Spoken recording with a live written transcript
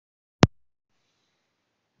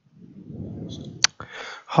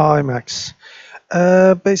Hi, Max.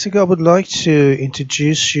 Basically, I would like to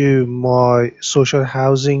introduce you my social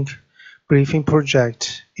housing briefing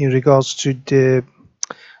project in regards to the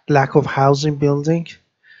lack of housing building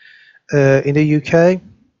in the UK.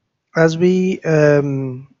 As we had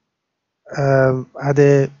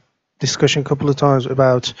a discussion a couple of times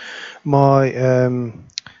about my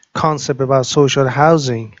concept about social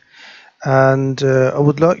housing, and I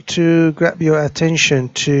would like to grab your attention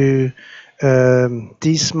to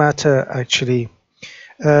this matter actually.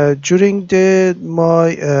 During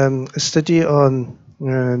my study on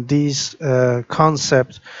these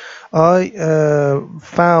concepts, I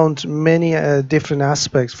found many different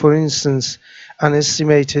aspects. For instance, an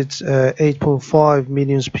estimated 8.5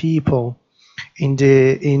 million people in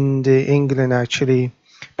the England actually,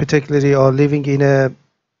 particularly are living in a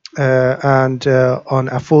and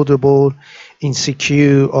unaffordable,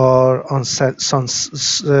 insecure, or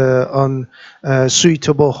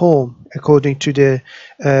unsuitable home, according to the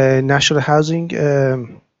National Housing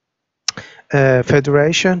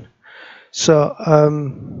Federation. So,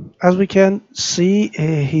 as we can see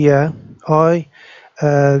here, I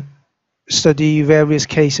uh, study various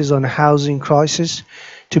cases on housing crisis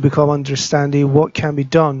to become understanding what can be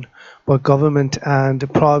done by government and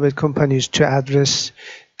private companies to address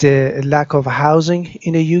the lack of housing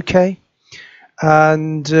in the UK.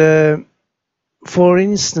 And for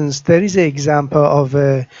instance, there is an example of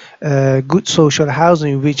a good social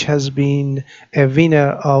housing which has been a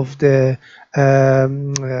winner of the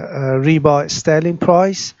Rebuy Sterling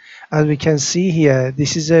Prize. As we can see here,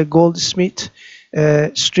 this is a Goldsmith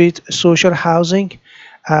Street social housing,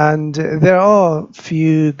 and there are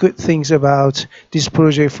few good things about this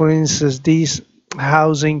project. For instance,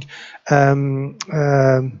 housing,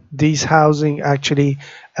 these housing actually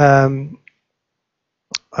or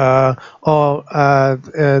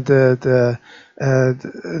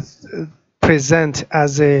present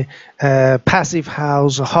as a passive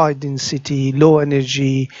house, high density, low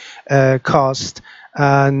energy cost,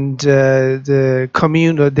 and there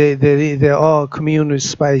are communal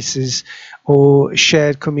spaces or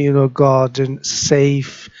shared communal garden,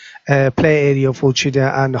 safe play area for children,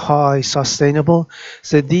 and high sustainable.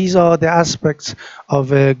 So these are the aspects of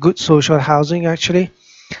good social housing actually.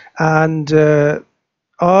 And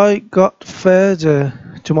I got further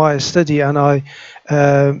to my study, and I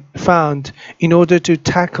found in order to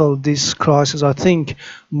tackle this crisis, I think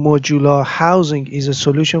modular housing is a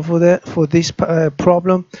solution for this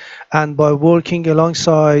problem. And by working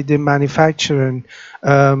alongside the manufacturer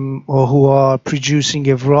or who are producing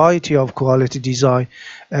a variety of quality design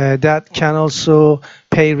that can also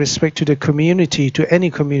pay respect to the community, to any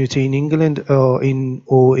community in England or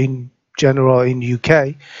in general in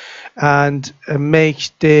UK, and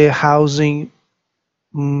make the housing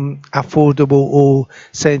affordable or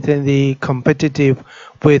certainly competitive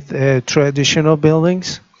with traditional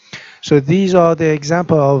buildings. So these are the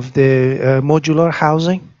example of the modular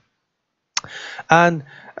housing. And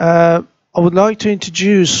I would like to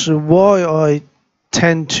introduce why I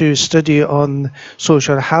tend to study on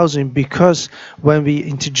social housing, because when we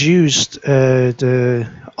introduced the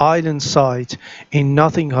island site in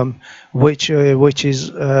Nottingham, which is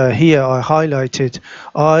here I highlighted,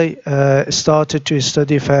 I started to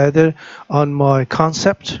study further on my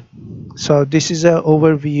concept. So this is an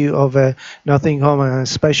overview of Nottingham, and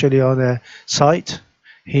especially on a site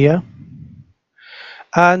here.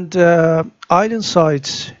 And island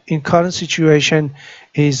sites in current situation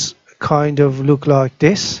is kind of look like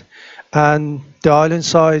this. And the island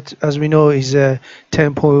site, as we know, is a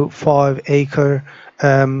 10.5 acre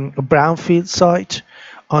brownfield site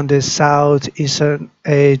on the southeastern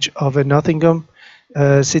edge of Nottingham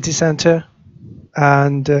city centre,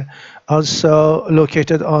 and also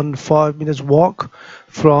located on 5 minutes walk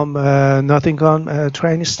from Nottingham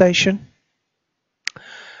train station.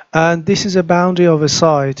 And this is a boundary of a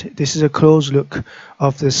site. This is a close look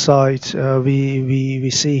of the site we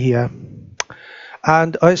see here.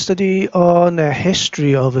 And I study on a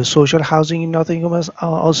history of social housing in Nottingham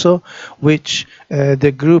also, which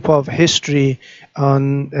the group of history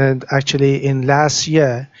on, and actually in last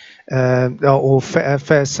year or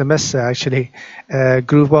first semester actually,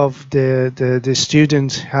 group of the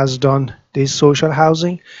students has done this social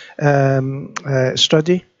housing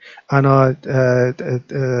study. And I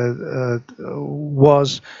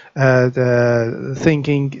was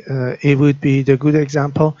thinking it would be the good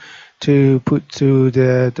example to put to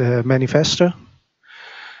the manifesto.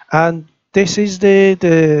 And this is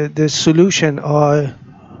the solution I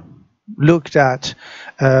looked at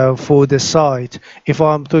for the site. If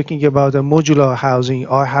I'm talking about a modular housing,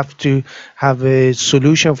 I have to have a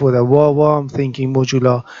solution for that. Why I'm thinking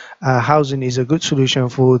modular housing is a good solution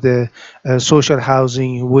for the social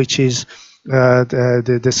housing, which is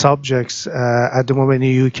the subjects at the moment in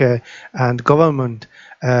the UK and government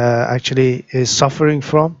actually is suffering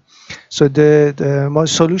from. So my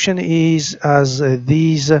solution is as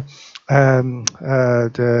these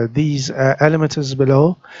elements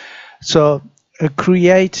below. So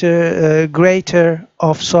create a greater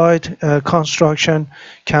offsite construction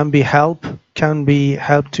can be help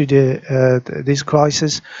to this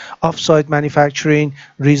crisis. Offsite manufacturing,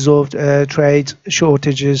 resolved trade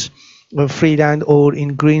shortages, free land or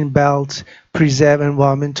in green belts, preserve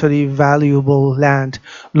environmentally valuable land,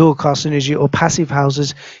 low cost energy or passive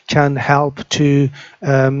houses can help to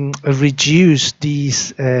reduce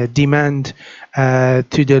these demand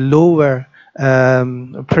to the lower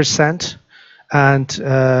percent, and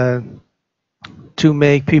to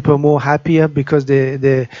make people more happier, because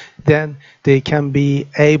then they can be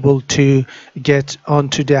able to get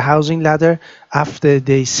onto the housing ladder after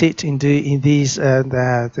they sit in these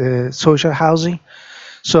the social housing.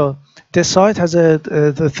 So the site has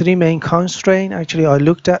the three main constraints. Actually, I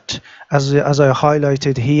looked at as I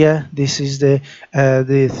highlighted here. This is the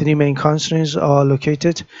three main constraints are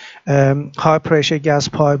located: high pressure gas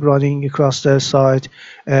pipe running across the site,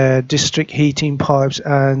 district heating pipes,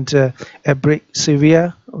 and a brick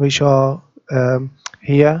severe, which are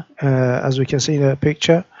here as we can see in the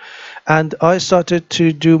picture. And I started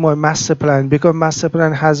to do my master plan, because master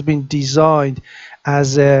plan has been designed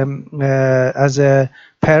as a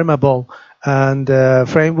permeable and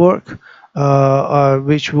framework,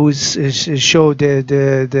 which would show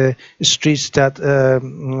the streets that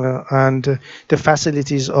and the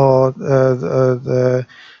facilities or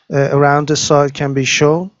around the site can be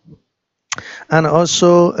shown. And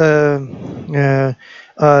also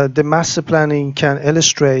the master planning can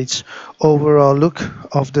illustrate overall look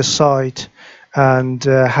of the site and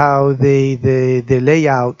how the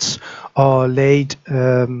layouts are laid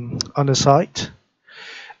on the site.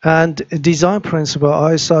 And design principle,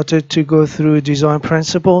 I started to go through design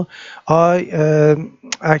principle.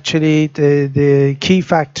 Actually the key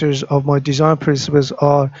factors of my design principles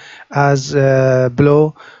are as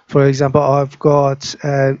below. For example, I've got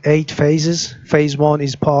 8 phases. Phase 1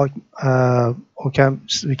 is park,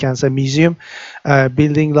 we can say museum,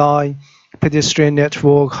 building line, pedestrian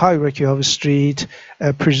network, hierarchy of street,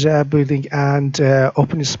 preserve building and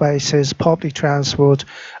open spaces, public transport,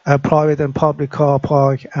 private and public car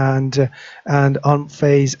park, and on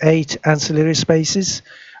phase 8 ancillary spaces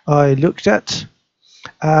I looked at.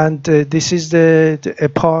 And this is a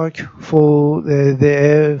park for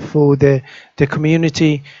the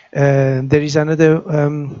community. There is another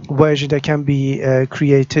version that can be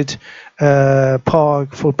created,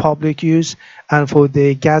 park for public use and for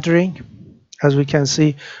the gathering. As we can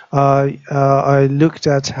see, I looked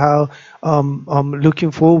at how I'm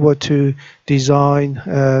looking forward to design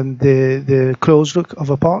the closed look of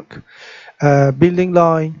a park. Building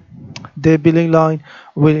line. The building line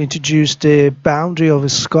will introduce the boundary of a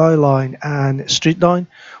skyline and street line,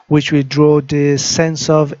 which will draw the sense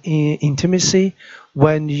of intimacy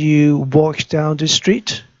when you walk down the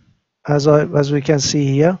street, as we can see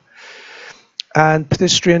here. And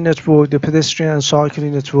pedestrian network, the pedestrian and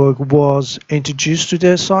cycling network was introduced to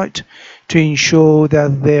the site to ensure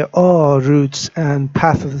that there are routes and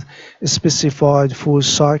paths specified for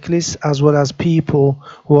cyclists as well as people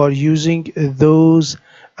who are using those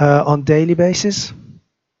on daily basis.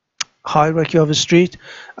 Hierarchy of a street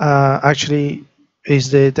actually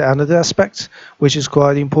is the another aspect which is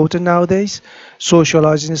quite important nowadays.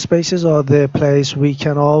 Socializing spaces are the place we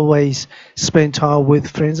can always spend time with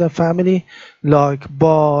friends and family, like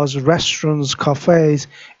bars, restaurants, cafes.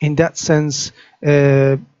 In that sense,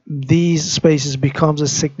 these spaces becomes a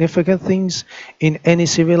significant things in any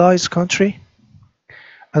civilized country.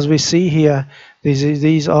 As we see here,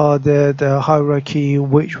 these are the hierarchy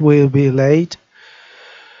which will be laid.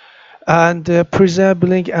 And preserve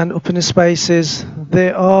building and open spaces,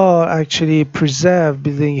 they are actually preserved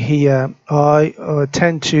building here. I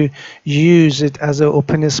tend to use it as an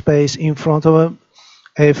open space in front of them.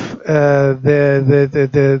 If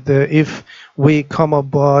if we come up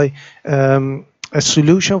by a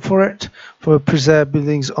solution for it, for preserved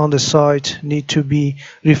buildings on the site need to be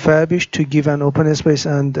refurbished to give an open space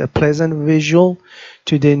and a pleasant visual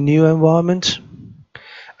to the new environment.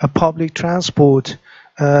 A public transport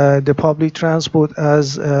The public transport,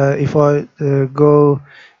 as if I go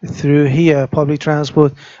through here, public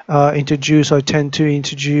transport I tend to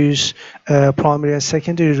introduce primary and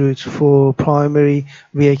secondary routes for primary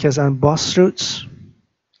vehicles and bus routes,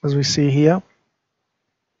 as we see here,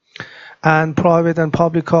 and private and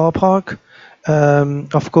public car park.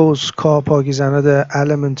 Of course, car park is another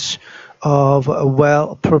element of a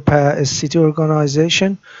well-prepared city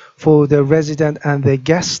organization for the resident and the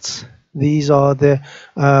guests. These are the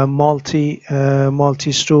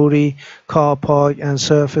multi-story car park and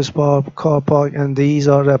surface car park, and these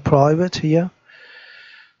are private here.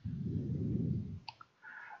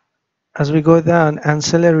 As we go down,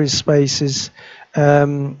 ancillary spaces.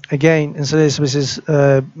 Again, ancillary spaces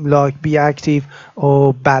like Be Active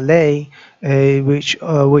or Ballet,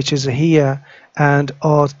 which is here, and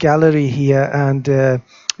art gallery here, and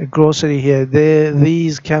grocery here.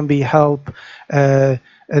 These can be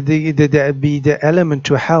be the element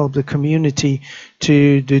to help the community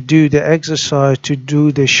to do the exercise, to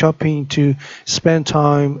do the shopping, to spend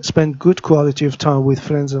good quality of time with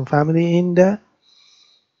friends and family in there.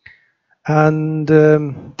 And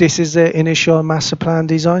this is the initial master plan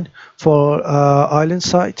design for island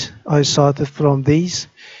site. I started from these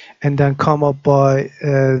and then come up by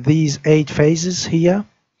these 8 phases here.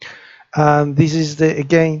 This is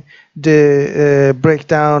again the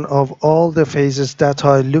breakdown of all the phases that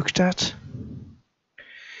I looked at.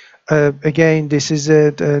 Again, this is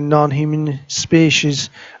a non-human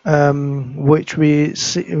species which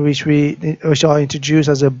I introduced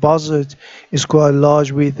as a buzzard. Is quite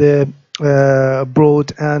large with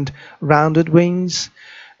broad and rounded wings.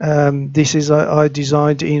 This is I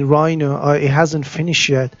designed in Rhino. It hasn't finished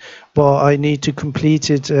yet, but I need to complete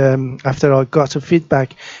it after I got a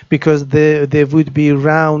feedback, because they would be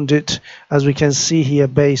rounded, as we can see here.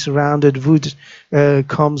 Base rounded wood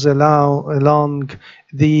comes along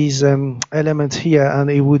these elements here,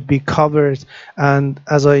 and it would be covered. And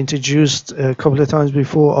as I introduced a couple of times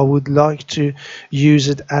before, I would like to use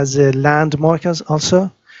it as a landmark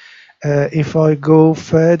also. If I go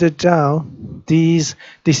further down, this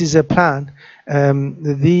is a plan.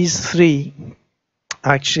 These 3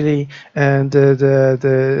 actually, and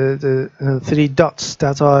the 3 dots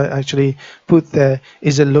that I actually put there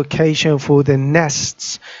is a location for the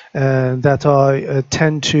nests that I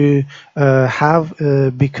tend to have,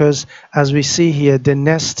 because as we see here, the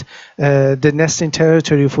nesting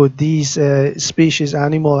territory for these species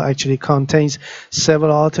animal actually contains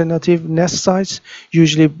several alternative nest sites,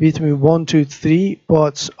 usually between 1 to 3,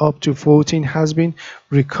 but up to 14 has been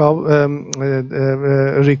recorded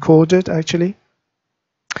actually.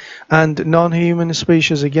 And non-human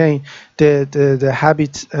species, again, the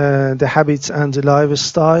habits and the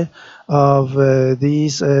lifestyle of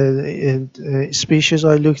these species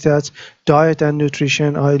I looked at. Diet and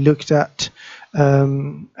nutrition I looked at,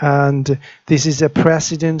 and this is a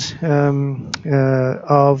precedent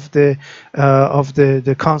of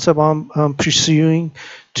the concept I'm pursuing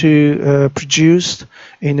to produce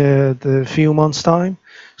in the few months' time.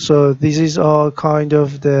 So this is all kind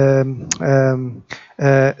of the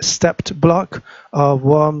stepped block of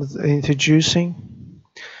what I'm introducing,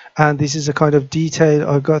 and this is a kind of detail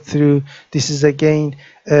I got through. This is again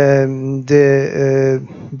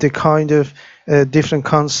the kind of different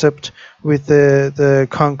concept with the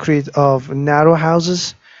concrete of narrow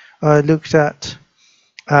houses I looked at,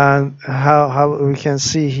 and how we can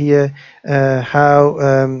see here how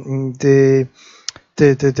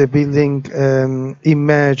the building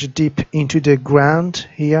emerged deep into the ground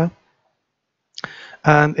here.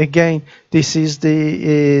 And again, this is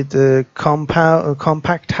the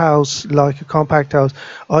compact house, like a compact house.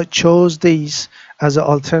 I chose these as an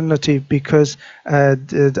alternative because I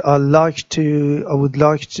did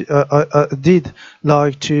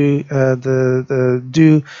like to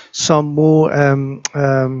do some more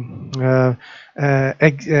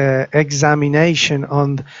examination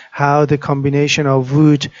on how the combination of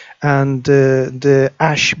wood and the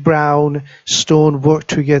ash brown stone work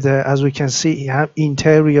together. As we can see, you have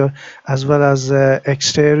interior as well as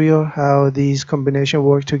exterior, how these combination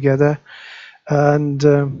work together. And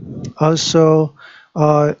also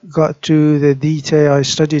I got to the detail. I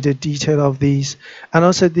studied the detail of these, and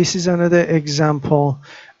also this is another example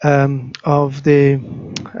of the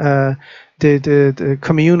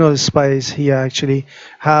communal space here, actually,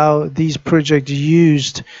 how these projects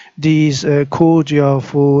used these corridor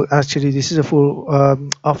for, actually this is for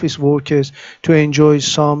office workers to enjoy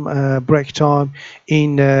some break time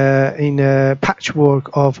in patchwork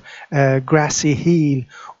of grassy hill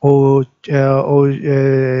or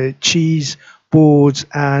cheese boards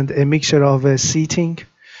and a mixture of seating.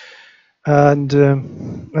 And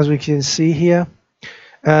as we can see here,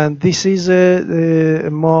 and this is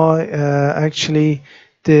my actually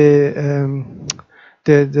the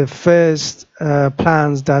the first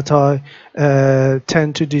plans that I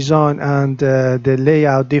tend to design, and the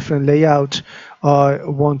layout, different layout I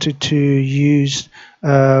wanted to use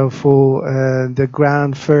for the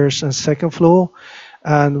ground, first and second floor.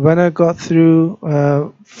 And when I got through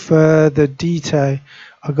further detail,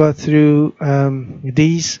 I got through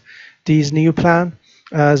these new plan,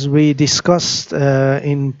 as we discussed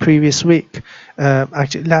in previous week,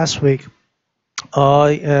 actually last week.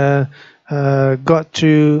 I got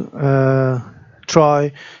to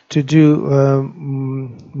try to do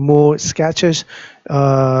more sketches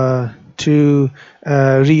to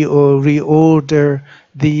reorder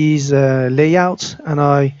these layouts, and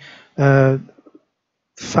I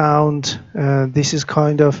found this is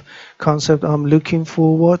kind of concept I'm looking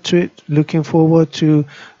forward to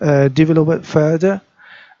develop it further.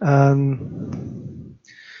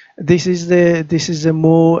 This is the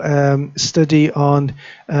more study on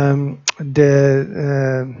the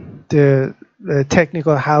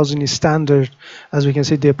technical housing standard, as we can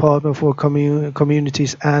see, Department for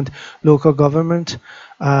Communities and Local Government.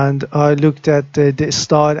 And I looked at the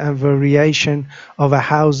style and variation of a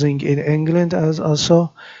housing in England as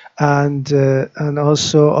also, and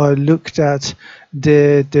also I looked at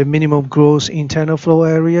the minimum gross internal flow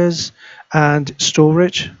areas and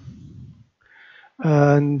storage.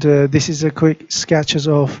 And this is a quick sketches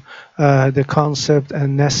of the concept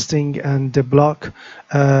and nesting and the block,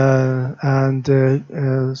 and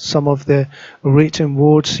some of the written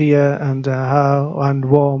words here, and how and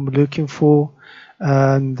what I'm looking for.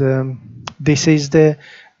 And this is the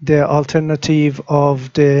alternative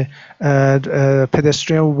of the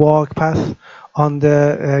pedestrian walk path on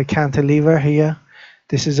the cantilever here.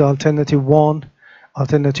 This is alternative 1.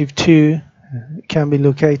 Alternative 2 can be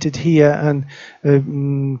located here, and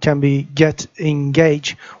can be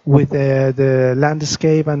engaged with the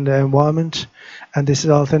landscape and the environment. And this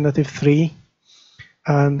is alternative 3.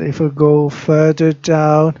 And if we go further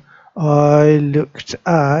down, I looked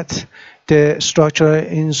at the structural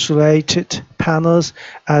insulated panels,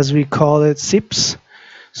 as we call it, SIPs.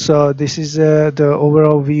 So this is the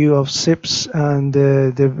overall view of SIPs and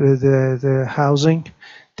the housing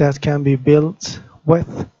that can be built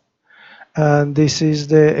with. And this is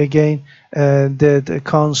again the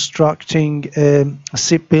constructing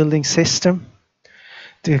SIP building system.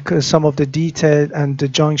 Some of the detail and the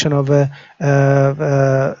junction of a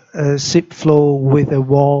SIP floor with a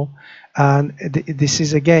wall. And this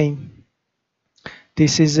is again,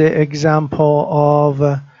 this is an example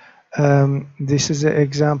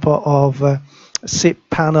of SIP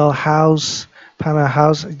panel house,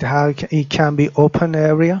 how it can be open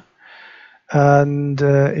area. And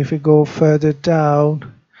if we go further down,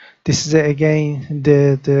 this is again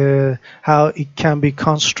the how it can be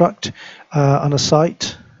constructed on a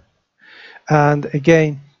site. And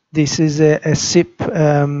again, this is a SIP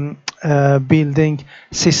building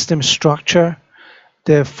system structure,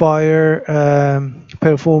 the fire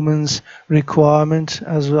performance requirement,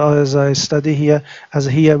 as well as I study here. As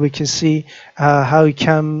here we can see how it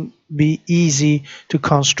can be easy to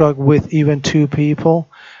construct with even 2 people.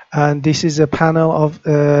 And this is a panel of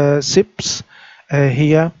SIPs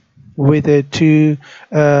here with 2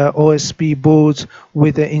 OSB boards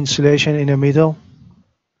with the insulation in the middle.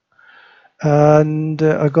 And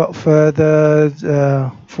I got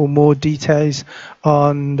further for more details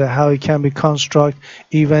on how it can be constructed,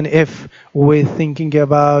 even if we're thinking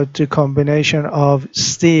about the combination of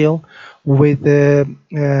steel with the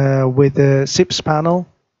SIPs panel.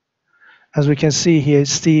 As we can see here,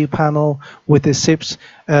 steel panel with the SIPs.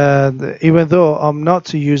 Even though I'm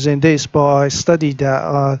not using this, but I studied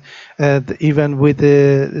that even with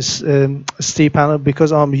the steel panel,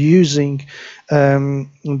 because I'm using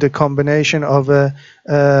the combination of a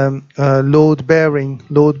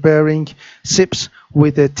load-bearing SIPs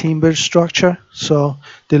with a timber structure. So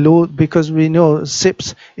the load, because we know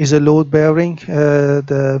SIPs is a load-bearing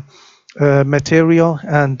material,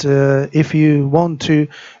 and if you want to,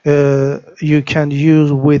 you can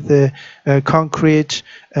use with the concrete,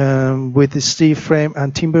 with the steel frame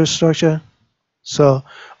and timber structure. So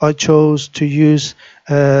I chose to use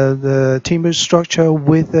the timber structure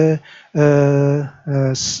with the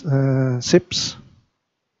SIPs.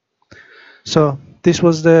 So this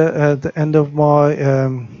was the end of my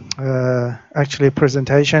actually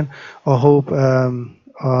presentation. I hope I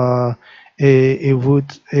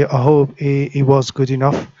hope it was good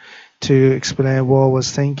enough to explain what I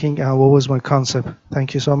was thinking and what was my concept.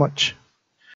 Thank you so much.